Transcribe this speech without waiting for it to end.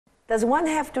Does one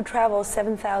have to travel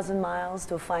 7,000 miles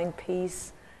to find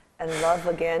peace and love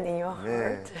again in your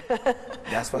heart?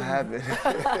 That's what happened.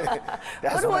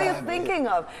 What were you thinking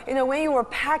of? You know, when you were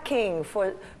packing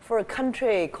for a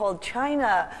country called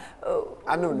China,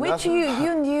 I knew which nothing.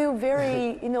 you knew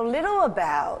very little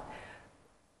about.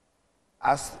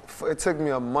 It took me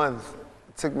a month.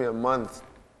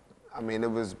 I mean,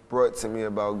 it was brought to me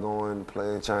about going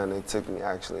play in China. It took me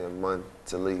actually a month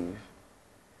to leave.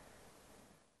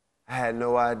 I had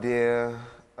no idea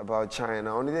about China. The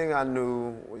only thing I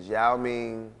knew was Yao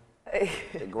Ming,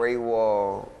 the Great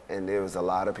Wall, and there was a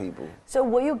lot of people. So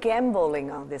were you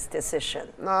gambling on this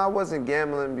decision? No, I wasn't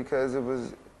gambling because it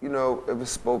was, it was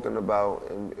spoken about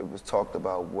and it was talked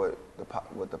about what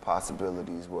the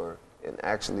possibilities were. And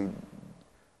actually,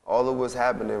 all of what's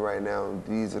happening right now,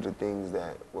 these are the things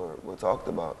that were talked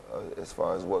about as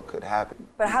far as what could happen.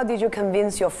 But how did you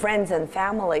convince your friends and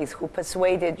families who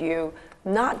persuaded you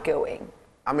not going?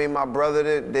 I mean, my brother,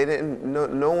 they didn't.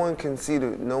 No one could see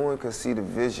the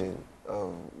vision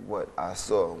of what I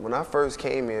saw. When I first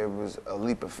came here, it was a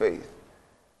leap of faith.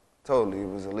 Totally, it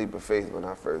was a leap of faith when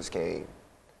I first came.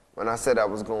 When I said I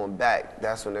was going back,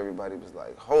 that's when everybody was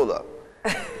like, "Hold up,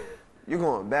 you're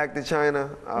going back to China?"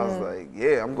 I was like,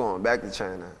 "Yeah, I'm going back to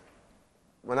China."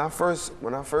 When I first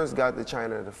got to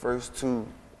China, the first 2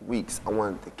 weeks, I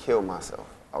wanted to kill myself.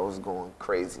 I was going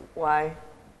crazy. Why?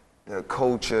 The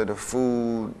culture, the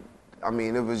food, I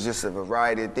mean, it was just a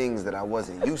variety of things that I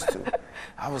wasn't used to.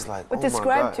 I was like, oh my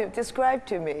God. Describe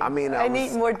to me. I mean, I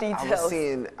need more details.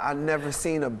 I never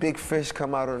seen a big fish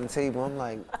come out on the table. I'm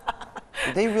like,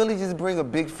 did they really just bring a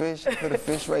big fish and put a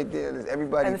fish right there? And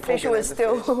everybody and the fish was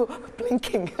still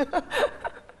blinking.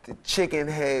 The chicken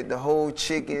head, the whole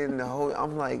chicken,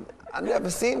 I'm like, I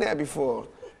never seen that before.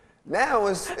 Now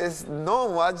it's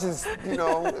normal. I just,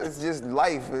 it's just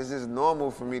life. It's just normal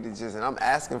for me to and I'm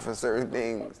asking for certain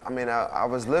things. I mean, I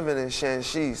was living in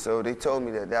Shanxi, so they told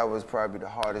me that was probably the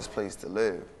hardest place to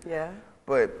live. Yeah.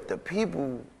 But the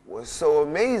people were so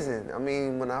amazing. I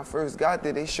mean, when I first got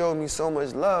there, they showed me so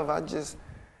much love.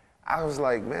 I was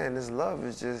like, man, this love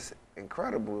is just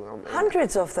incredible.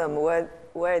 Hundreds of them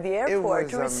were at the airport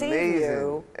to receive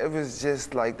you. It was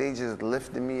just like they just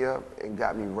lifted me up and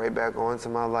got me right back onto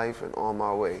my life and on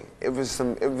my way.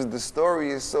 The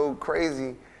story is so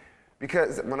crazy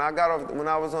because when I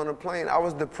was on the plane, I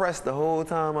was depressed the whole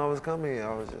time I was coming here.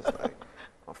 I was just like,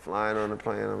 I'm flying on the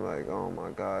plane, I'm like, oh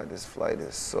my God, this flight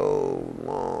is so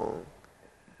long.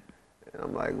 And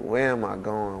I'm like, where am I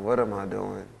going? What am I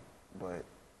doing? But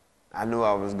I knew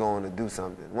I was going to do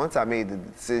something. Once I made the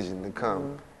decision to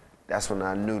come, that's when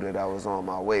I knew that I was on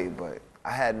my way, but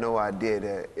I had no idea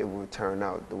that it would turn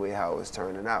out the way how it was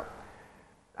turning out.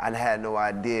 I had no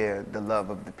idea the love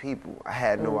of the people. I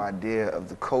had no idea of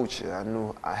the culture.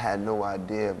 I had no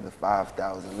idea of the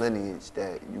 5,000 lineage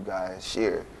that you guys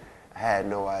share. I had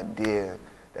no idea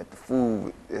that the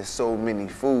food, there's so many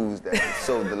foods that are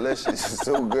so delicious and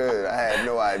so good. I had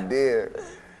no idea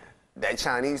that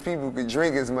Chinese people could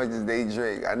drink as much as they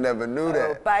drink. I never knew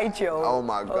that. Baijiu. Oh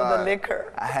my God. The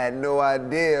liquor. I had no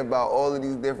idea about all of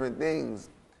these different things.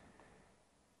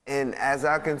 And as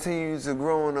I continue to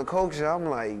grow in the culture, I'm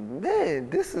like, man,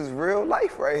 this is real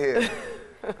life right here.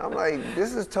 I'm like,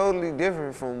 this is totally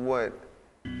different from what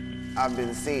I've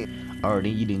been seeing.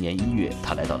 2010年1月，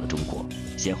他来到了中国，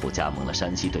先后加盟了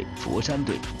山西队、佛山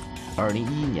队。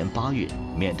2011年8月，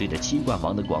面对着7冠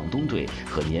王的广东队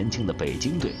和年轻的北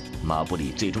京队，马布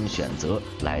里最终选择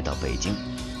来到北京，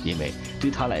因为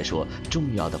对他来说，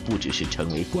重要的不只是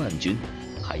成为冠军，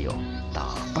还有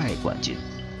打败冠军。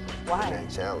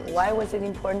Why was it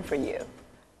important for you?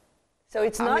 So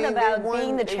it's not about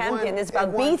being the champion; it's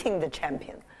about beating the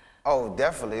champion. Oh,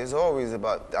 definitely. It's always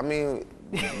about. I mean,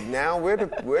 now we're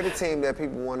the team that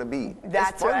people want to beat.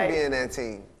 That's it's fun right. being that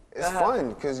team. It's fun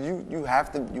because you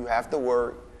have to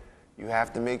work. You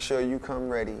have to make sure you come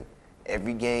ready.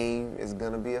 Every game is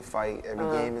gonna be a fight. Every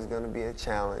game is gonna be a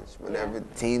challenge. Whenever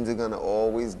teams are gonna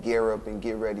always gear up and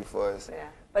get ready for us. Yeah.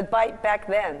 But back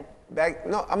then.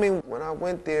 I mean, when I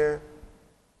went there,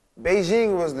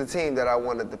 Beijing was the team that I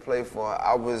wanted to play for.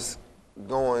 I was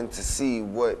going to see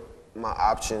what my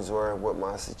options were and what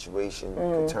my situation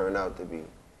could turn out to be.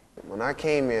 When I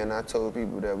came here and I told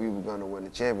people that we were going to win the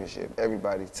championship,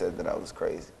 everybody said that I was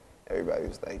crazy. Everybody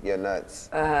was like, you're nuts.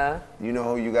 You know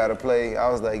who you got to play? I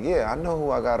was like, yeah, I know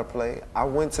who I got to play. I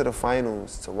went to the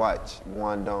finals to watch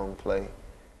Guangdong play.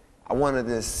 I wanted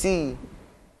to see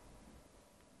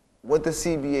what the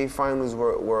CBA finals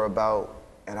were about,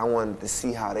 and I wanted to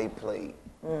see how they played.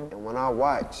 And when I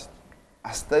watched,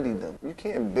 I studied them. You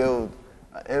can't build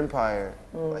an empire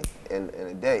like in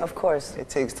a day. Of course. It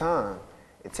takes time.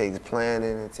 It takes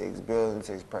planning, it takes building, it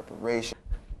takes preparation.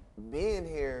 Being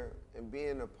here and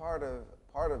being a part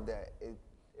of that, it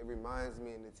reminds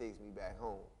me and it takes me back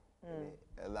home. And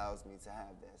it allows me to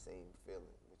have that same feeling,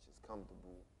 which is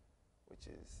comfortable, which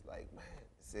is like, man,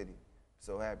 the city.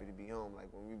 So happy to be home. Like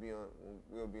when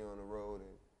we'll be on the road and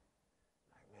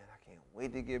like, man, I can't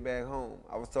wait to get back home.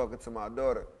 I was talking to my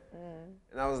daughter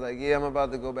and I was like, yeah, I'm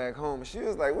about to go back home. And she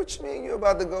was like, what you mean you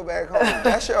about to go back home?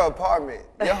 That's your apartment.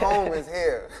 Your home is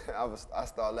here. I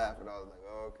started laughing. I was like,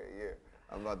 oh, okay, yeah,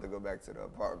 I'm about to go back to the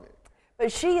apartment.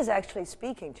 But she is actually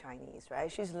speaking Chinese,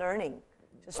 right? She's learning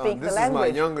to speak the language. This is my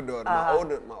younger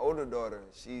daughter. My older daughter,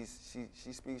 she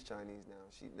speaks Chinese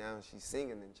now. Now she's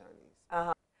singing in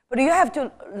Chinese. But you have to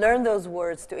learn those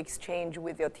words to exchange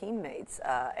with your teammates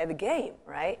at the game,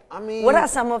 right? I mean, what are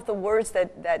some of the words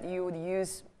that you would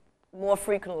use more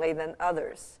frequently than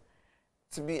others?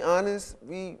 To be honest,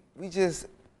 they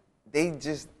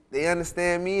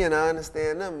understand me and I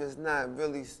understand them. It's not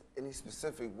really any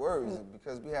specific words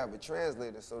because we have a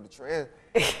translator. So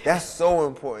that's so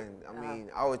important. I mean,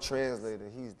 our translator,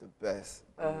 he's the best.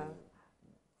 I mean,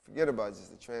 forget about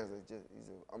just the translator. He's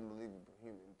an unbelievable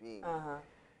human being.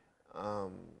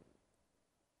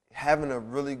 Having a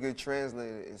really good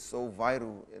translator is so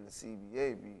vital in the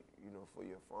CBA, for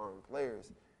your foreign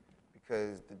players,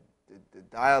 because the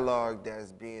dialogue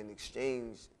that's being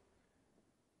exchanged,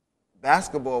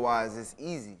 basketball-wise, it's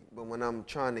easy, but when I'm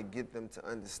trying to get them to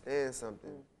understand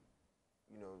something,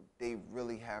 they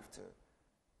really have to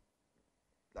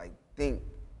like think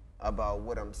about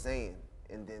what I'm saying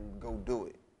and then go do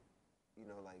it.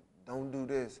 Like, don't do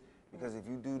this, because if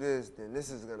you do this, then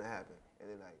this is gonna happen. And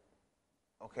they're like,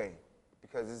 okay,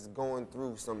 because it's going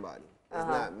through somebody. It's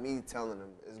not me telling them,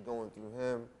 it's going through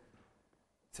him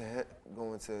to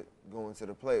going to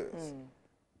the players.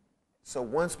 So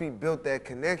once we built that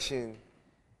connection,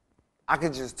 I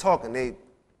could just talk, and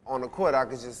on the court, I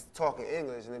could just talk in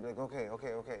English, and they'd be like, okay.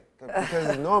 Because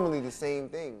it's normally the same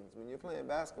things. When you're playing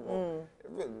basketball,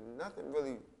 nothing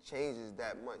really changes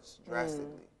that much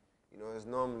drastically. It's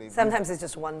normally... Sometimes it's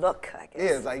just one look, I guess.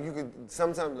 Yeah, it's like you could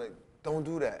sometimes like, don't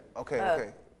do that.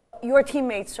 Okay. Your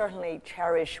teammates certainly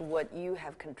cherish what you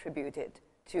have contributed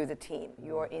to the team,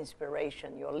 your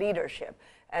inspiration, your leadership,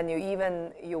 and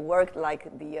you work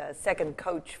like the second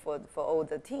coach for all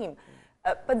the team.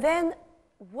 But then,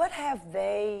 what have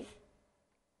they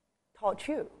taught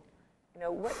you?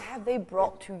 What have they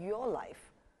brought to your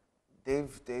life?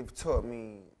 They've taught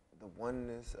me the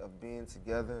oneness of being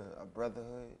together, a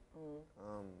brotherhood.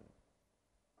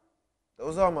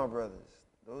 Those are my brothers.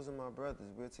 Those are my brothers.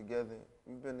 We're together.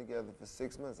 We've been together for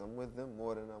 6 months. I'm with them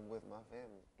more than I'm with my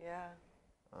family. Yeah.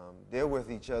 They're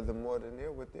with each other more than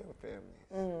they're with their families.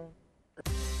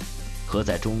 和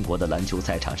在中国的篮球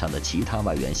赛场上的其他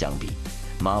外援相比，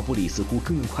马布里似乎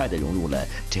更快地融入了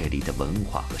这里的文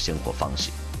化和生活方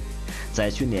式。在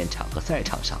训练场和赛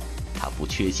场上，他不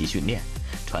缺席训练，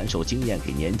传授经验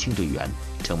给年轻队员，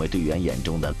成为队员眼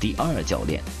中的第二教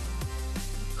练。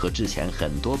和之前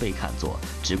很多被看作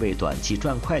只为短期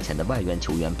赚快钱的外援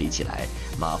球员比起来，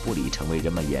马布里成为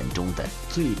人们眼中的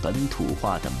最本土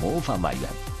化的模范外援，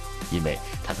因为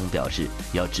他曾表示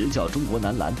要执教中国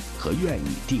男篮和愿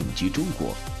意定居中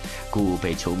国，故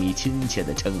被球迷亲切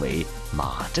地称为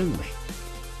马政委。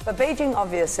But Beijing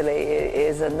obviously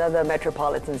is another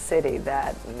metropolitan city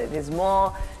that is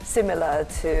more similar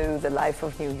to the life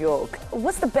of New York.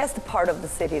 What's the best part of the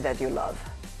city that you love?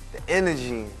 The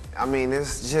energy. I mean,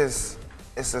 it's a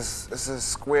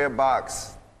square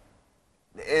box.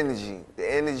 The energy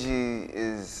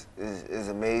is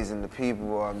amazing. The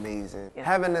people are amazing. Yeah.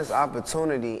 Having this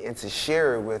opportunity and to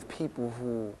share it with people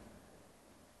who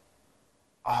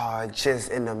are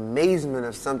just in amazement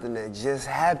of something that just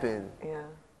happened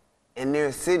in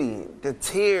their city. The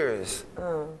tears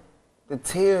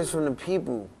from the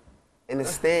people in the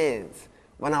stands.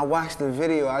 When I watched the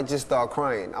video, I just start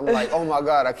crying. I'm like, oh my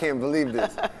God, I can't believe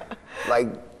this. Like,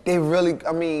 they really,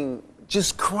 I mean,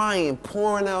 just crying,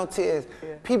 pouring out tears.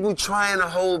 Yeah. People trying to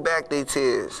hold back their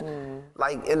tears.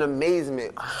 Like in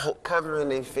amazement, covering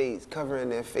their face.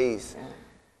 Yeah.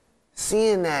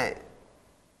 Seeing that,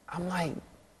 I'm like,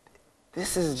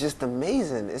 this is just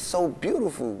amazing. It's so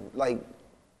beautiful. Like,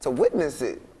 to witness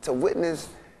it, to witness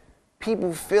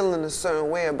people feeling a certain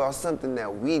way about something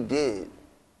that we did.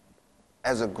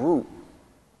 As a group,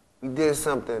 we did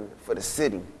something for the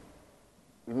city.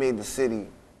 We made the city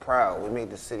proud. We made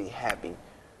the city happy.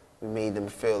 We made them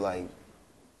feel like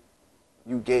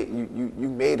you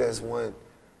made us one.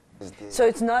 So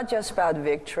it's not just about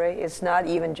victory. It's not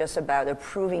even just about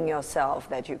proving yourself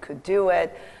that you could do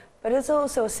it. But it's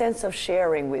also a sense of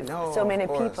sharing with so many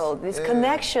people, these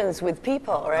connections with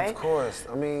people, right? Of course.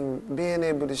 I mean, being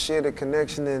able to share the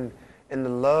connection and the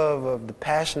love of the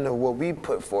passion of what we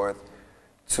put forth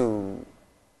to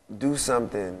do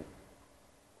something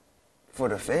for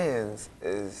the fans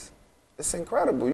it's incredible.